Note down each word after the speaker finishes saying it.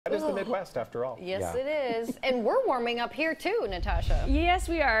That is the Midwest, after all. Yes, it is. And we're warming up here, too, Natasha. Yes,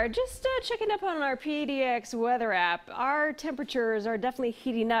 we are. Just checking up on our PDX weather app. Our temperatures are definitely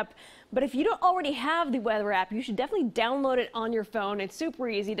heating up. But if you don't already have the weather app, you should definitely download it on your phone. It's super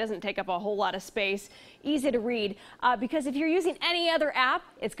easy. It doesn't take up a whole lot of space. Easy to read. Because if you're using any other app,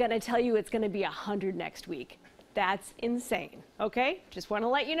 it's going to tell you it's going to be 100 next week. That's insane. Okay, just want to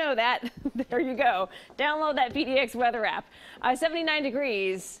let you know that. There you go. Download that PDX weather app. 79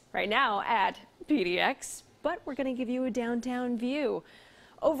 degrees right now at PDX, but we're going to give you a downtown view.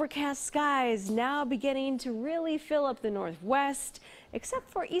 Overcast skies now beginning to really fill up the northwest,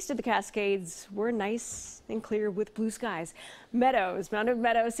 except for east of the Cascades. We're nice and clear with blue skies. Meadows, Mountain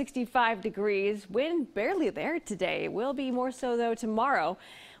Meadows, 65 degrees. Wind barely there today. Will be more so though tomorrow.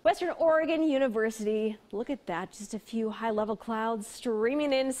 Western Oregon University, look at that, just a few high-level clouds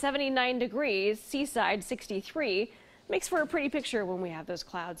streaming in, 79 degrees, Seaside 63. Makes for a pretty picture when we have those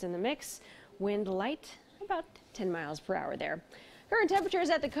clouds in the mix. Wind light, about 10 miles per hour there. Current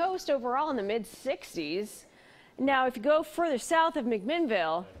temperatures at the coast overall in the mid-60s. Now, if you go further south of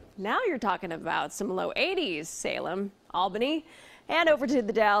McMinnville, now you're talking about some low 80s, Salem, Albany, and over to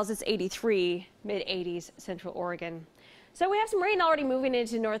the Dalles, it's 83, mid-80s, Central Oregon. So we have some rain already moving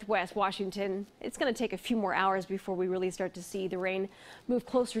into northwest Washington. It's going to take a few more hours before we really start to see the rain move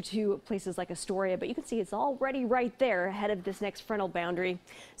closer to places like Astoria, but you can see it's already right there ahead of this next frontal boundary.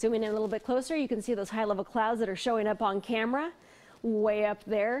 Zooming in a little bit closer, you can see those high-level clouds that are showing up on camera way up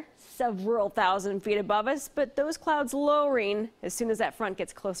there, several thousand feet above us, but those clouds lowering as soon as that front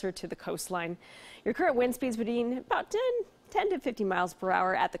gets closer to the coastline. Your current wind speeds between about 10 to 50 miles per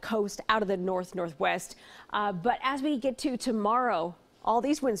hour at the coast out of the northwest. But as we get to tomorrow, all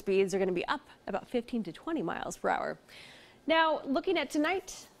these wind speeds are going to be up about 15 to 20 miles per hour. Now, looking at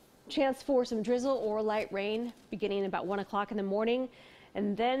tonight, chance for some drizzle or light rain beginning about 1 o'clock in the morning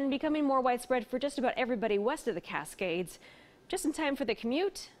and then becoming more widespread for just about everybody west of the Cascades. Just in time for the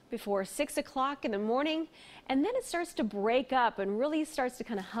commute before 6 o'clock in the morning. And then it starts to break up and really starts to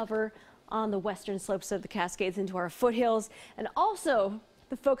kind of hover on the western slopes of the Cascades into our foothills. And also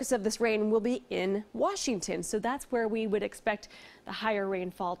the focus of this rain will be in Washington. So that's where we would expect the higher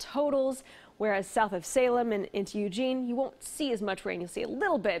rainfall totals, whereas south of Salem and into Eugene, you won't see as much rain. You'll see a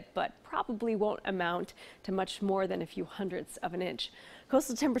little bit, but probably won't amount to much more than a few hundredths of an inch.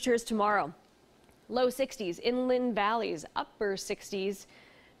 Coastal temperatures tomorrow, low 60s, inland valleys, upper 60s.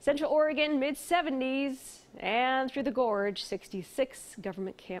 Central Oregon, mid-70s, and through the gorge, 66,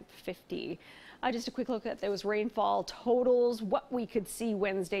 Government Camp 50. Just a quick look at those rainfall totals, what we could see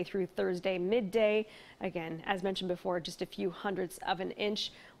Wednesday through Thursday midday. Again, as mentioned before, just a few hundredths of an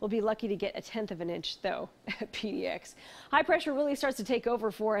inch. We'll be lucky to get a tenth of an inch, though, at PDX. High pressure really starts to take over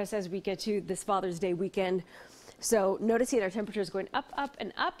for us as we get to this Father's Day weekend. So noticing our temperatures going up, up,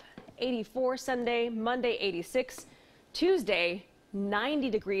 and up. 84 Sunday, Monday 86, Tuesday 90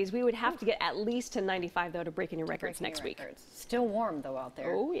 degrees. We would have to get at least to 95, though, to break any records next week. Still warm, though, out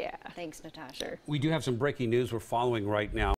there. Oh, yeah. Thanks, Natasha. We do have some breaking news we're following right now.